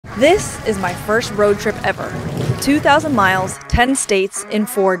This is my first road trip ever. 2,000 miles, 10 states in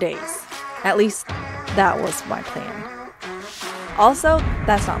 4 days. At least, that was my plan. Also,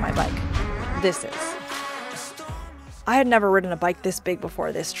 that's not my bike. This is. I had never ridden a bike this big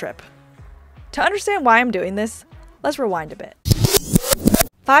before this trip. To understand why I'm doing this, let's rewind a bit.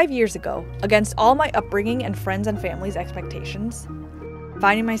 5 years ago, against all my upbringing and friends and family's expectations,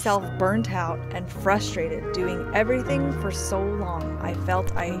 finding myself burnt out and frustrated doing everything for so long I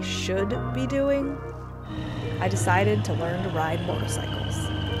felt I should be doing, I decided to learn to ride motorcycles.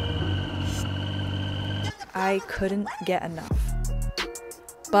 I couldn't get enough.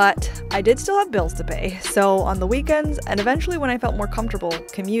 But I did still have bills to pay, so on the weekends and eventually when I felt more comfortable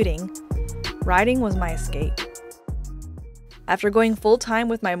commuting, riding was my escape. After going full-time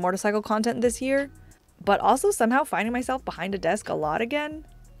with my motorcycle content this year, but also somehow finding myself behind a desk a lot again,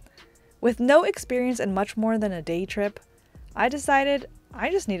 with no experience and much more than a day trip, I decided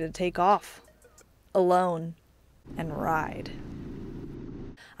I just needed to take off, alone, and ride.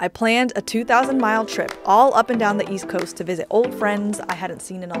 I planned a 2,000-mile trip all up and down the East Coast to visit old friends I hadn't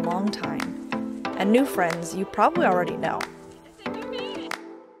seen in a long time, and new friends you probably already know.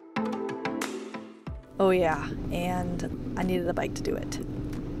 Oh yeah, and I needed a bike to do it.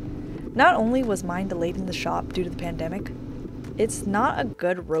 Not only was mine delayed in the shop due to the pandemic, it's not a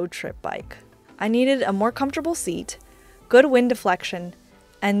good road trip bike. I needed a more comfortable seat, good wind deflection,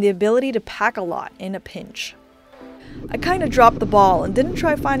 and the ability to pack a lot in a pinch. I kinda dropped the ball and didn't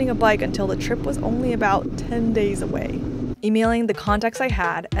try finding a bike until the trip was only about 10 days away, emailing the contacts I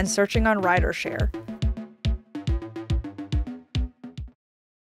had and searching on RiderShare.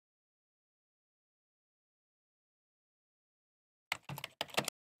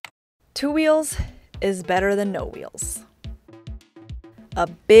 Two wheels is better than no wheels. A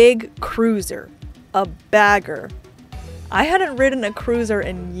big cruiser, a bagger. I hadn't ridden a cruiser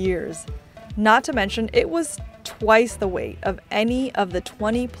in years. Not to mention, it was twice the weight of any of the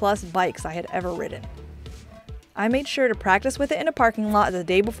 20+ bikes I had ever ridden. I made sure to practice with it in a parking lot the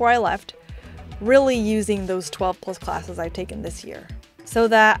day before I left, really using those 12+ classes I've taken this year, so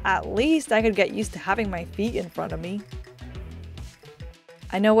that at least I could get used to having my feet in front of me.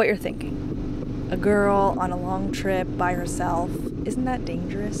 I know what you're thinking. A girl on a long trip by herself, isn't that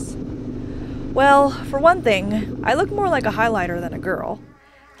dangerous? Well, for one thing, I look more like a highlighter than a girl.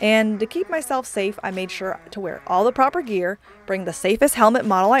 And to keep myself safe, I made sure to wear all the proper gear, bring the safest helmet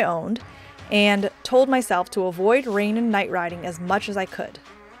model I owned, and told myself to avoid rain and night riding as much as I could.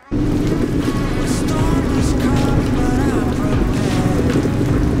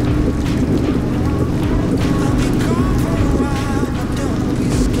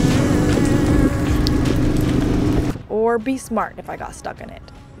 Or be smart if I got stuck in it.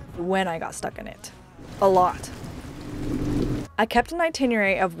 When I got stuck in it. A lot. I kept an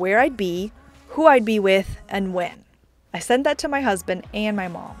itinerary of where I'd be, who I'd be with, and when. I sent that to my husband and my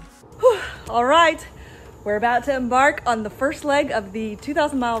mom. All right, we're about to embark on the first leg of the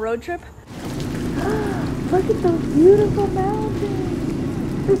 2,000-mile road trip. Look at those beautiful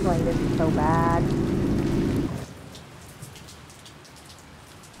mountains. This rain isn't so bad.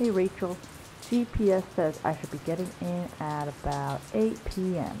 Hey Rachel, GPS says I should be getting in at about 8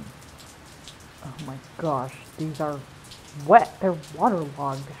 p.m. Oh my gosh, these are wet. They're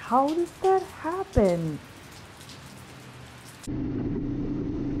waterlogged. How does that happen? Oh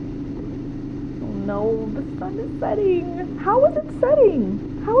no, the sun is setting. How is it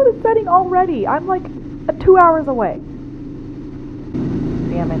setting? How is it setting already? I'm like 2 hours away.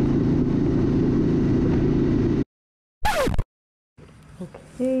 Damn it.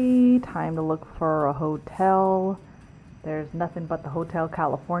 Okay, time to look for a hotel. There's nothing but the Hotel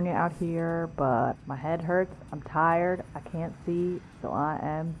California out here, but my head hurts, I'm tired, I can't see, so I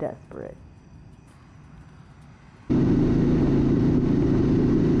am desperate.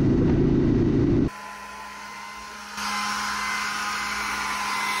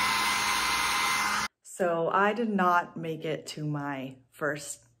 So I did not make it to my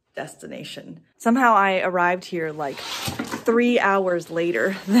first destination. Somehow I arrived here like 3 hours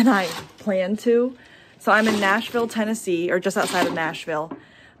later than I planned to. So I'm in Nashville, Tennessee, or just outside of Nashville.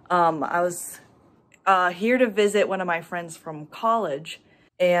 I was here to visit one of my friends from college.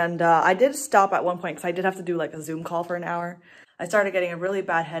 And I did stop at one point because I did have to do like a Zoom call for an hour. I started getting a really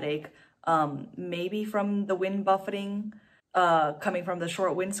bad headache, maybe from the wind buffeting coming from the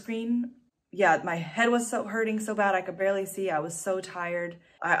short windscreen. Yeah, my head was hurting so bad I could barely see. I was so tired.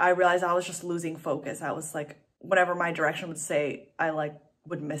 I realized I was just losing focus. I was like, whatever my direction would say, I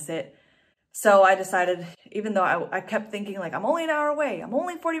would miss it. So I decided, even though I kept thinking like, I'm only an hour away, I'm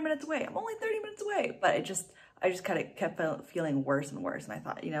only 40 minutes away, I'm only 30 minutes away, but I just kind of kept feeling worse and worse. And I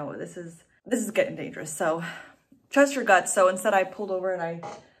thought, you know, this is getting dangerous. So trust your guts. So instead I pulled over and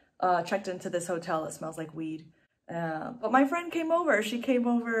I checked into this hotel that smells like weed. But my friend came over. She came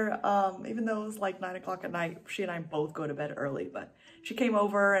over, even though it was like 9 o'clock at night. She and I both go to bed early, but she came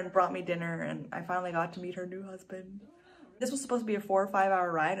over and brought me dinner, and I finally got to meet her new husband. This was supposed to be a 4 or 5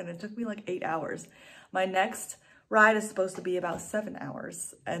 hour ride, and it took me like 8 hours. My next ride is supposed to be about 7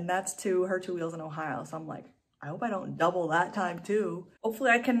 hours, and that's to her two wheels in Ohio. So I'm like, I hope I don't double that time too.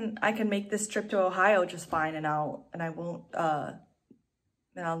 Hopefully I can make this trip to Ohio just fine, and I'll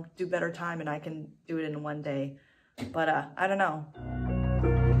do better time, and I can do it in one day. But I don't know.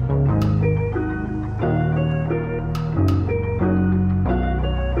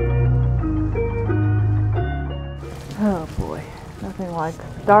 Oh boy, nothing like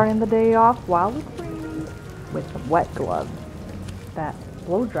starting the day off while it's raining with some wet gloves. That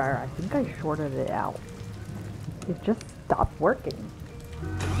blow dryer, I think I shorted it out. It just stopped working.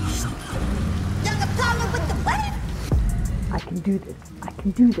 I can do this. I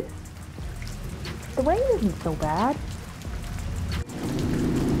can do this. The rain isn't so bad.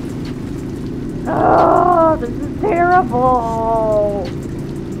 Oh, this is terrible.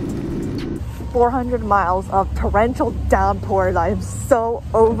 400 miles of torrential downpours. I am so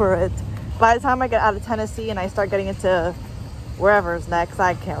over it. By the time I get out of Tennessee and I start getting into wherever's next,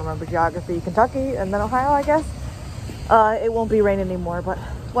 I can't remember geography, Kentucky and then Ohio, I guess, it won't be raining anymore. But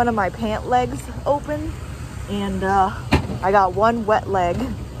one of my pant legs open, and I got one wet leg.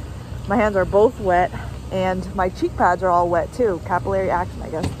 My hands are both wet, and my cheek pads are all wet too. Capillary action, I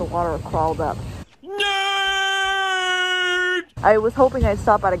guess the water crawled up. Nerd! I was hoping I'd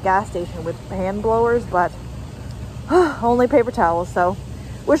stop at a gas station with hand blowers, but only paper towels, so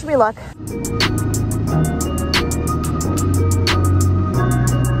wish me luck.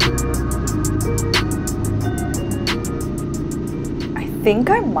 I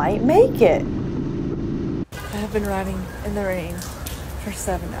think I might make it. I have been riding in the rain for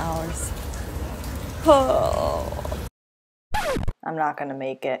 7 hours. Oh. I'm not gonna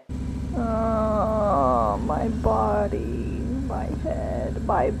make it. Oh, my body, my head,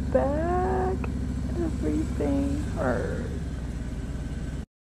 my back, everything hurts.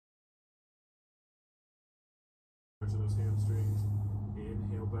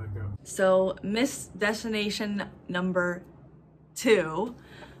 So, missed destination number 2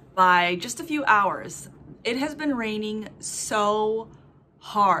 by just a few hours. It has been raining so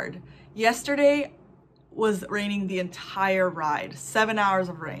hard. Yesterday was raining the entire ride, 7 hours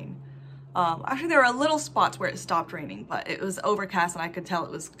of rain. Actually, there were little spots where it stopped raining, but it was overcast and I could tell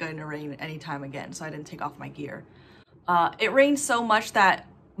it was going to rain anytime again, so I didn't take off my gear. It rained so much that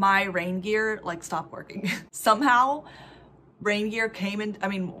my rain gear like stopped working. Somehow, water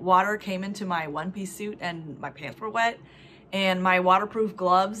came into my one-piece suit and my pants were wet, and my waterproof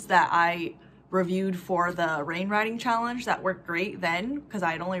gloves that I reviewed for the rain riding challenge that worked great then, because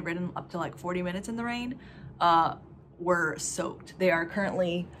I had only ridden up to like 40 minutes in the rain, were soaked. They are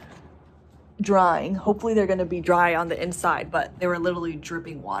currently drying. Hopefully they're going to be dry on the inside, but they were literally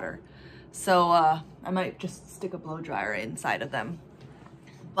dripping water. So I might just stick a blow dryer inside of them.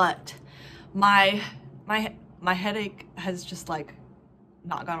 But my headache has just like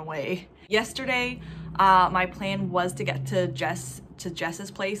not gone away. Yesterday, my plan was to get to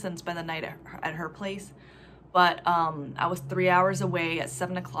Jess's place and spend the night at her place, but I was 3 hours away at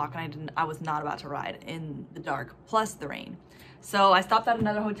 7 o'clock, and I was not about to ride in the dark plus the rain. So I stopped at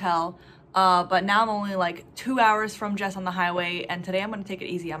another hotel, but now I'm only like 2 hours from Jess on the highway, and today I'm gonna take it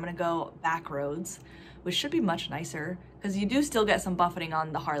easy. I'm gonna go back roads, which should be much nicer because you do still get some buffeting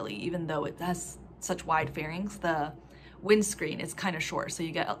on the Harley, even though it has such wide fairings. The windscreen is kind of short, so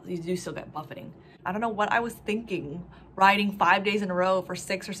you do still get buffeting. I don't know what I was thinking, riding 5 days in a row for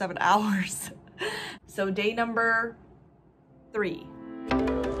 6 or 7 hours. So day number 3.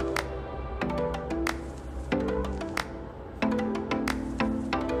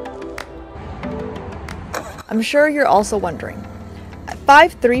 I'm sure you're also wondering, at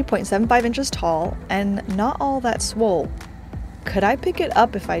 5'3", 0.75 inches tall and not all that swole, could I pick it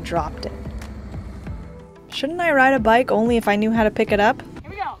up if I dropped it? Shouldn't I ride a bike only if I knew how to pick it up?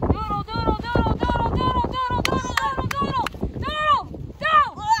 Here we go. Doodle, doodle, doodle, doodle, doodle, doodle, doodle, doodle, doodle,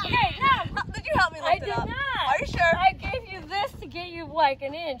 doodle. Okay, now. Did you help me lift it up? I did not. Are you sure? I gave you this to get you like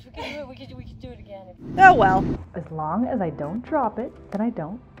an inch. We can do it again. Oh well. As long as I don't drop it, then I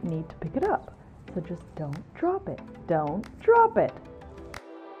don't need to pick it up. So just don't drop it. Don't drop it.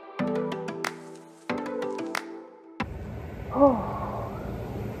 Oh.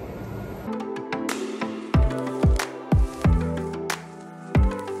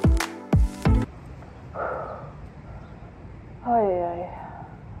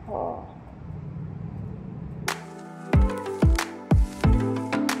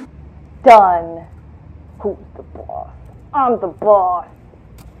 done. Who's the boss? I'm the boss.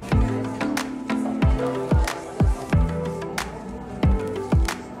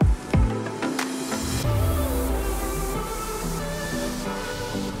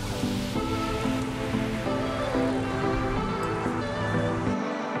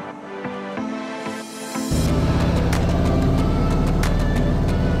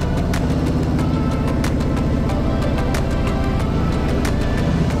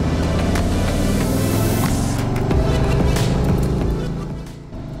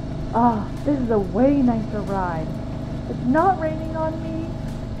 Oh, this is a way nicer ride. It's not raining on me.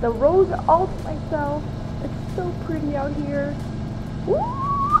 The roads are all to myself. It's so pretty out here. Woo!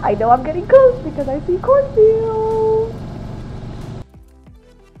 I know I'm getting close because I see cornfields.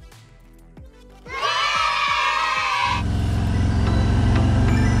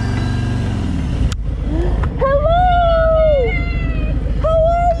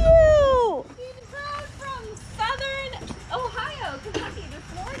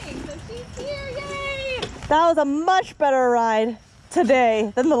 That was a much better ride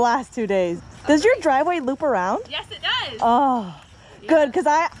today than the last 2 days. Does your driveway loop around? Yes, it does. Oh, yeah. Good, because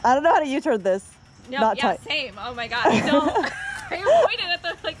I don't know how to U-turn this. No, Not yeah, tight. same. Oh my God, don't. I pointed at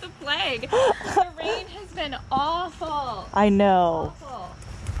the plague. The rain has been awful. I know.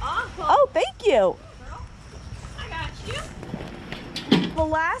 Awful. Oh, thank you. Girl, I got you. The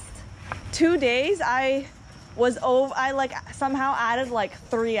last 2 days, I like somehow added like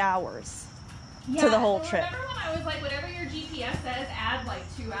 3 hours. Yeah, to the whole trip. Remember when I was like, whatever your GPS says, add like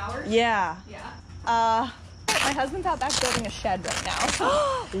 2 hours? Yeah. Yeah. My husband's out back building a shed right now.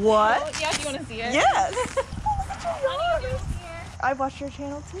 What? Oh, yeah, do you want to see it? Yes. What are you doing here? I watched your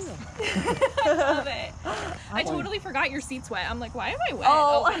channel too. I love it. I totally forgot your seat's wet. I'm like, why am I wet?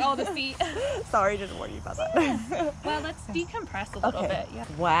 Oh, the seat. Sorry, didn't warn you about that. Well, let's decompress a little bit. Yeah.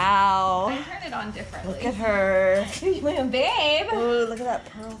 Wow. I turn it on differently. Look at her. Babe. Ooh, look at that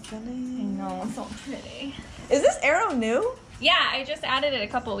pearl filling. No, it's so pretty. Is this arrow new? Yeah, I just added it a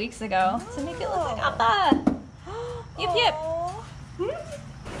couple weeks ago to make it look like Appa. Yip yip.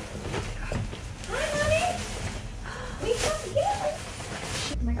 Hi, honey. We come here.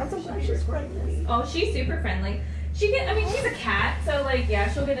 Oh my God, That's so she's friendly. Oh, she's super friendly. She's a cat, so like, yeah,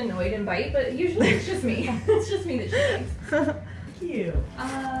 she'll get annoyed and bite, but usually it's just me. It's just me that she likes. Cute.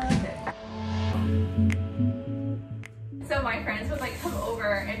 Okay. So my friends would like come over,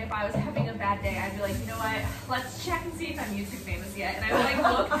 and if I was having a bad day, I'd be like, you know what, let's check and see if I'm YouTube famous yet. And I would like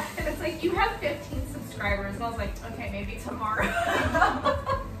look, and it's like, you have 15 subscribers. And I was like, okay, maybe tomorrow.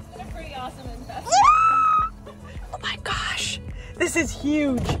 It's been a pretty awesome investment. Oh my gosh, this is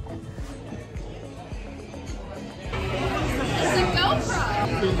huge. It's a GoPro.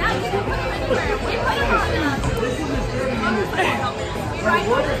 Yeah, you can put them anywhere. We put them on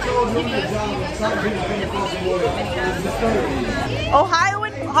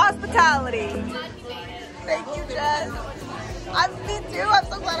Ohioan hospitality. Thank you, Jess. Me too. I'm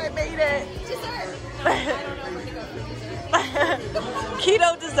so glad I made it. Dessert. Keto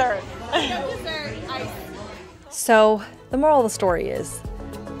dessert. Keto dessert. So the moral of the story is,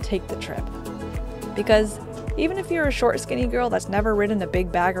 take the trip. Because even if you're a short, skinny girl that's never ridden a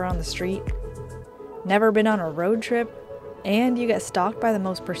big bag around the street, never been on a road trip, and you get stalked by the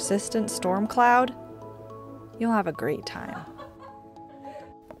most persistent storm cloud, you'll have a great time.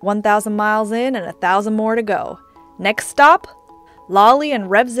 1,000 miles in and 1,000 more to go. Next stop, Lolly and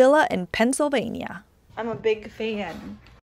Revzilla in Pennsylvania. I'm a big fan.